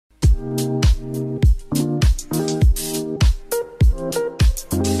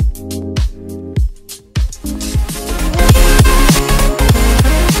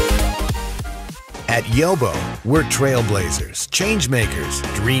Yobo, we're trailblazers, change makers,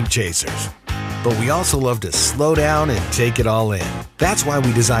 dream chasers. But we also love to slow down and take it all in. That's why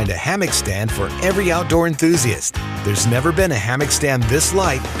we designed a hammock stand for every outdoor enthusiast. There's never been a hammock stand this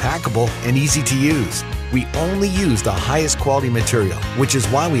light, packable, and easy to use. We only use the highest quality material, which is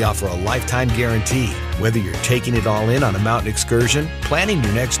why we offer a lifetime guarantee. Whether you're taking it all in on a mountain excursion, planning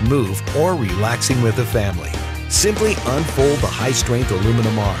your next move, or relaxing with a family. Simply unfold the high-strength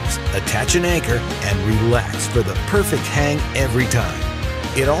aluminum arms, attach an anchor, and relax for the perfect hang every time.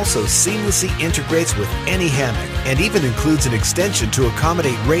 It also seamlessly integrates with any hammock and even includes an extension to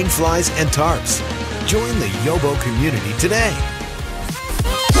accommodate rain flies and tarps. Join the Yobo community today.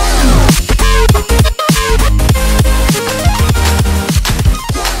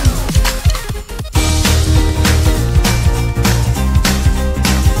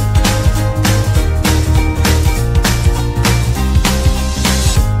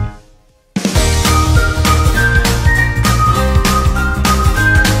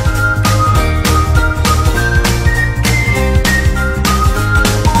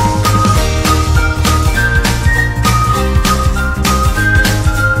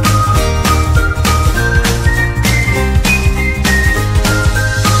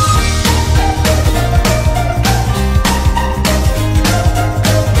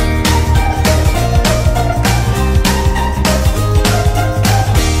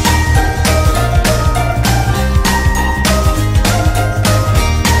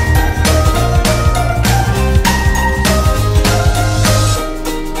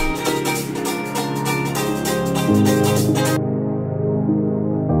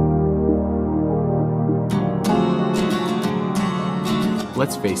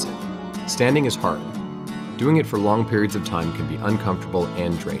 Let's face it, standing is hard. Doing it for long periods of time can be uncomfortable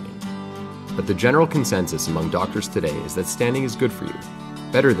and draining. But the general consensus among doctors today is that standing is good for you,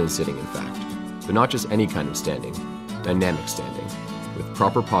 better than sitting in fact, but not just any kind of standing, dynamic standing, with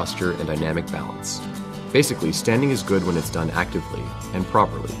proper posture and dynamic balance. Basically, standing is good when it's done actively and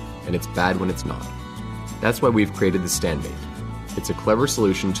properly, and it's bad when it's not. That's why we've created the StandMate. It's a clever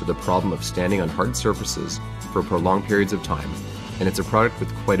solution to the problem of standing on hard surfaces for prolonged periods of time, and it's a product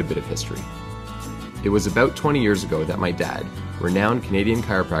with quite a bit of history. It was about 20 years ago that my dad, renowned Canadian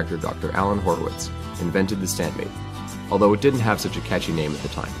chiropractor Dr. Alan Horowitz, invented the StandMate, although it didn't have such a catchy name at the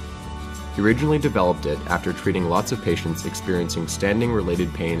time. He originally developed it after treating lots of patients experiencing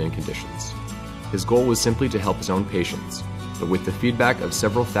standing-related pain and conditions. His goal was simply to help his own patients, but with the feedback of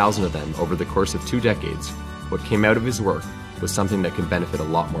several thousand of them over the course of 2 decades, what came out of his work was something that can benefit a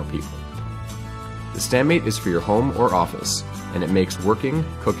lot more people. The StandMate is for your home or office, and it makes working,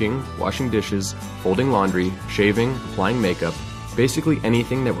 cooking, washing dishes, folding laundry, shaving, applying makeup, basically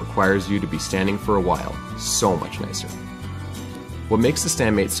anything that requires you to be standing for a while, so much nicer. What makes the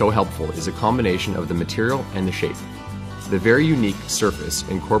StandMate so helpful is a combination of the material and the shape. The very unique surface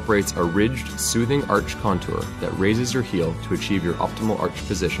incorporates a ridged, soothing arch contour that raises your heel to achieve your optimal arch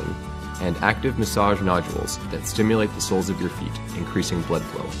position, and active massage nodules that stimulate the soles of your feet, increasing blood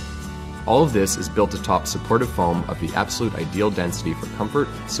flow. All of this is built atop supportive foam of the absolute ideal density for comfort,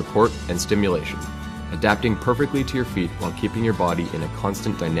 support, and stimulation, adapting perfectly to your feet while keeping your body in a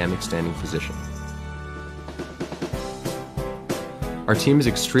constant dynamic standing position. Our team is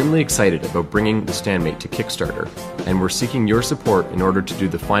extremely excited about bringing the StandMate to Kickstarter, and we're seeking your support in order to do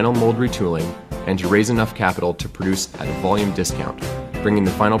the final mold retooling and to raise enough capital to produce at a volume discount, bringing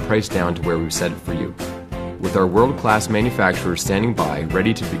the final price down to where we've set it for you. With our world-class manufacturers standing by,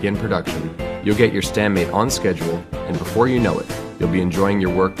 ready to begin production, you'll get your StandMate on schedule, and before you know it, you'll be enjoying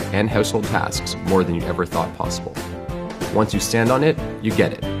your work and household tasks more than you ever thought possible. Once you stand on it, you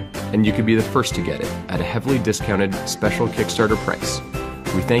get it, and you could be the first to get it at a heavily discounted special Kickstarter price.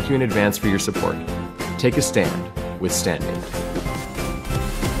 We thank you in advance for your support. Take a stand with StandMate.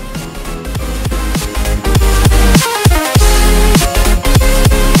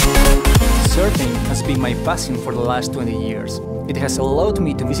 Surfing has been my passion for the last 20 years. It has allowed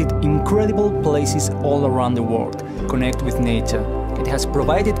me to visit incredible places all around the world, connect with nature. It has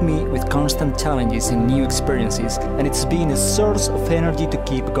provided me with constant challenges and new experiences, and it's been a source of energy to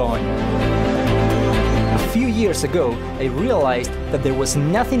keep going. A few years ago, I realized that there was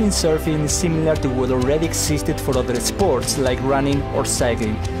nothing in surfing similar to what already existed for other sports like running or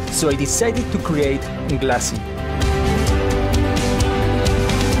cycling, so I decided to create Glassy.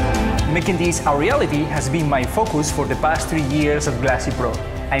 Making this a reality has been my focus for the past 3 years at Glassy Pro.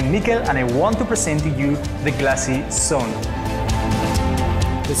 I'm Mikel and I want to present to you the Glassy Zone.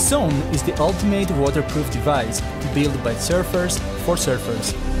 The Zone is the ultimate waterproof device built by surfers for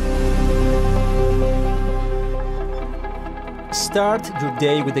surfers. Start your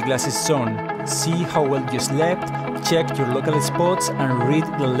day with the Glassy Zone. see how well you slept, check your local spots, and read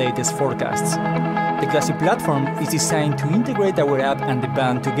the latest forecasts. The Glassy platform is designed to integrate our app and the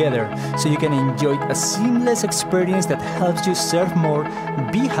band together, so you can enjoy a seamless experience that helps you surf more,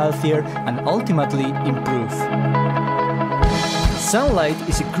 be healthier, and ultimately improve. Sunlight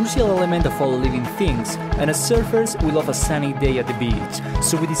is a crucial element of all living things, and as surfers, we love a sunny day at the beach.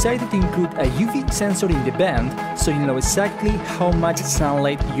 So we decided to include a UV sensor in the band, so you'll know exactly how much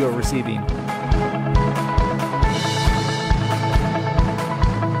sunlight you're receiving.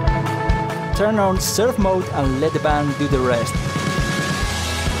 Turn on surf mode and let the band do the rest.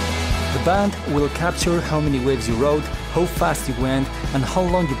 The band will capture how many waves you rode, how fast you went, and how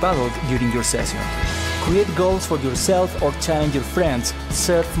long you paddled during your session. Create goals for yourself or challenge your friends.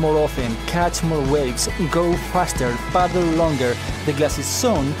 Surf more often, catch more waves, go faster, paddle longer. The Glassy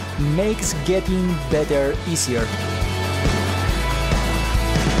Zone makes getting better easier.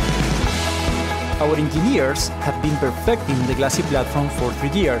 Our engineers have been perfecting the Glassy platform for 3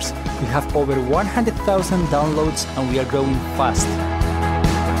 years. We have over 100,000 downloads and we are growing fast.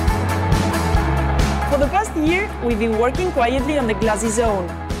 For the past year, we've been working quietly on the Glassy Zone,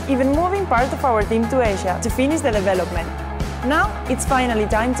 even moving part of our team to Asia to finish the development. Now, it's finally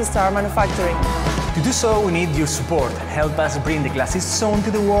time to start manufacturing. To do so, we need your support. Help us bring the Glassy Zone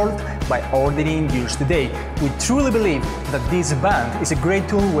to the world by ordering yours today. We truly believe that this band is a great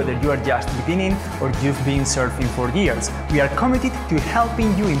tool whether you are just beginning or you've been surfing for years. We are committed to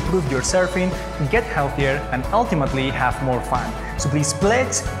helping you improve your surfing, get healthier, and ultimately have more fun. So please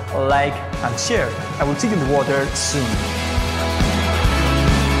pledge, like, and share. I will see you in the water soon.